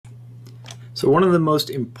So one of the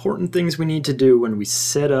most important things we need to do when we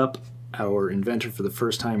set up our Inventor for the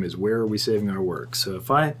first time is where are we saving our work. So if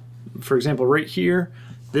for example, right here,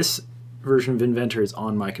 this version of Inventor is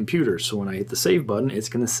on my computer, so when I hit the save button, it's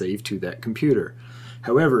going to save to that computer.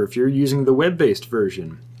 However, if you're using the web-based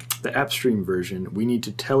version, the AppStream version, we need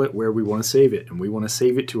to tell it where we want to save it, and we want to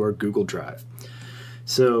save it to our Google Drive.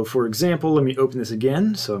 So for example, let me open this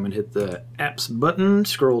again. So I'm going to hit the Apps button,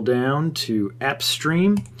 scroll down to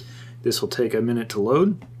AppStream. This will take a minute to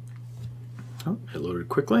load. Oh, it loaded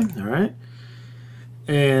quickly. All right.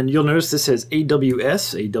 And you'll notice this says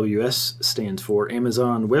AWS. AWS stands for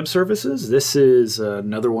Amazon Web Services. This is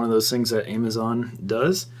another one of those things that Amazon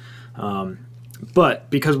does. But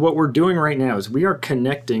because what we're doing right now is we are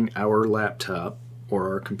connecting our laptop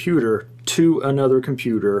or our computer to another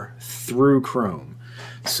computer through Chrome.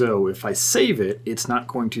 So if I save it, it's not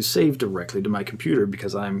going to save directly to my computer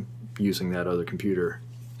because I'm using that other computer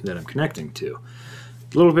that I'm connecting to.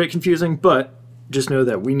 A little bit confusing, but just know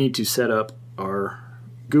that we need to set up our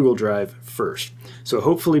Google Drive first. So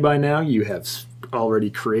hopefully by now you have already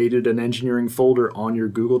created an engineering folder on your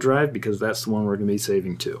Google Drive because that's the one we're going to be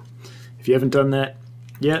saving to. If you haven't done that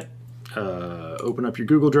yet, open up your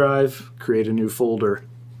Google Drive, create a new folder,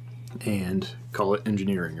 and call it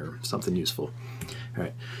engineering or something useful. All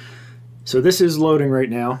right. So this is loading right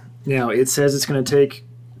now. Now it says it's going to take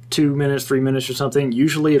 2 minutes, 3 minutes or something.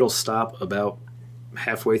 Usually it'll stop about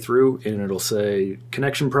halfway through and it'll say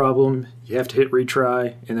connection problem, you have to hit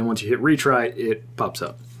retry, and then once you hit retry it pops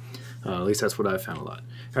up. At least that's what I've found a lot.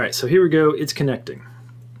 Alright, so here we go, it's connecting.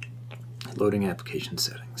 Loading application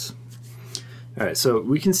settings. Alright, so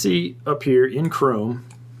we can see up here in Chrome,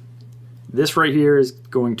 this right here is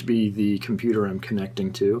going to be the computer I'm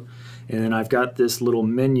connecting to, and then I've got this little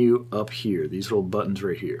menu up here, these little buttons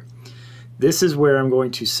right here. This is where I'm going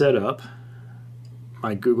to set up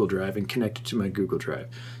my Google Drive and connect it to my Google Drive.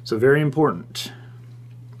 So very important.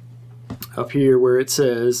 Up here where it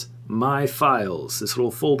says My Files, this little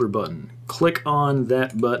folder button, click on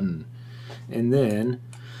that button. And then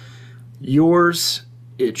yours,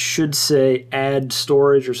 it should say Add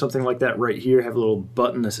Storage or something like that right here. Have a little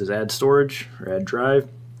button that says Add Storage or Add Drive.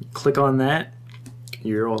 Click on that.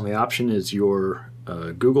 Your only option is your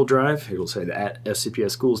Google Drive. It'll say at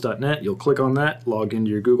scpsschools.net. You'll click on that, log into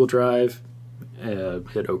your Google Drive,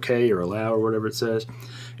 hit OK or allow or whatever it says,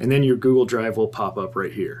 and then your Google Drive will pop up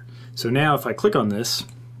right here. So now if I click on this,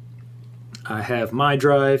 I have My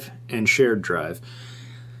Drive and Shared Drive.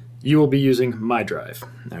 You will be using My Drive.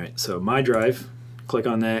 All right, so My Drive, click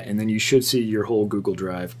on that, and then you should see your whole Google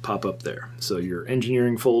Drive pop up there. So your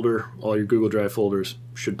engineering folder, all your Google Drive folders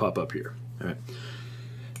should pop up here. All right.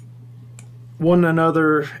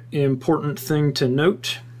 Another important thing to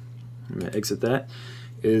note, I'm going to exit that,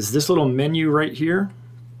 is this little menu right here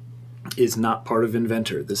is not part of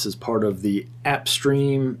Inventor. This is part of the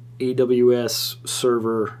AppStream AWS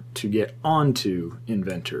server to get onto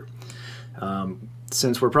Inventor.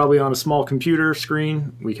 Since we're probably on a small computer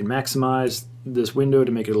screen, we can maximize this window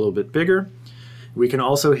to make it a little bit bigger. We can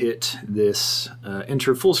also hit this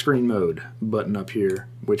Enter Full Screen Mode button up here,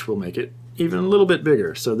 which will make it even a little bit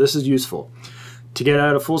bigger. So this is useful. To get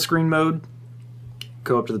out of full screen mode,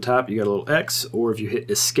 go up to the top, you got a little X, or if you hit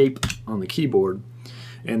Escape on the keyboard,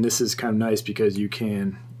 and this is kind of nice because you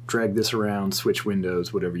can drag this around, switch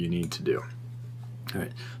windows, whatever you need to do. All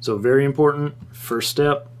right, so very important, first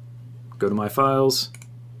step, go to My Files,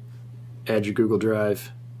 add your Google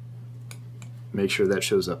Drive, make sure that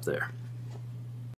shows up there.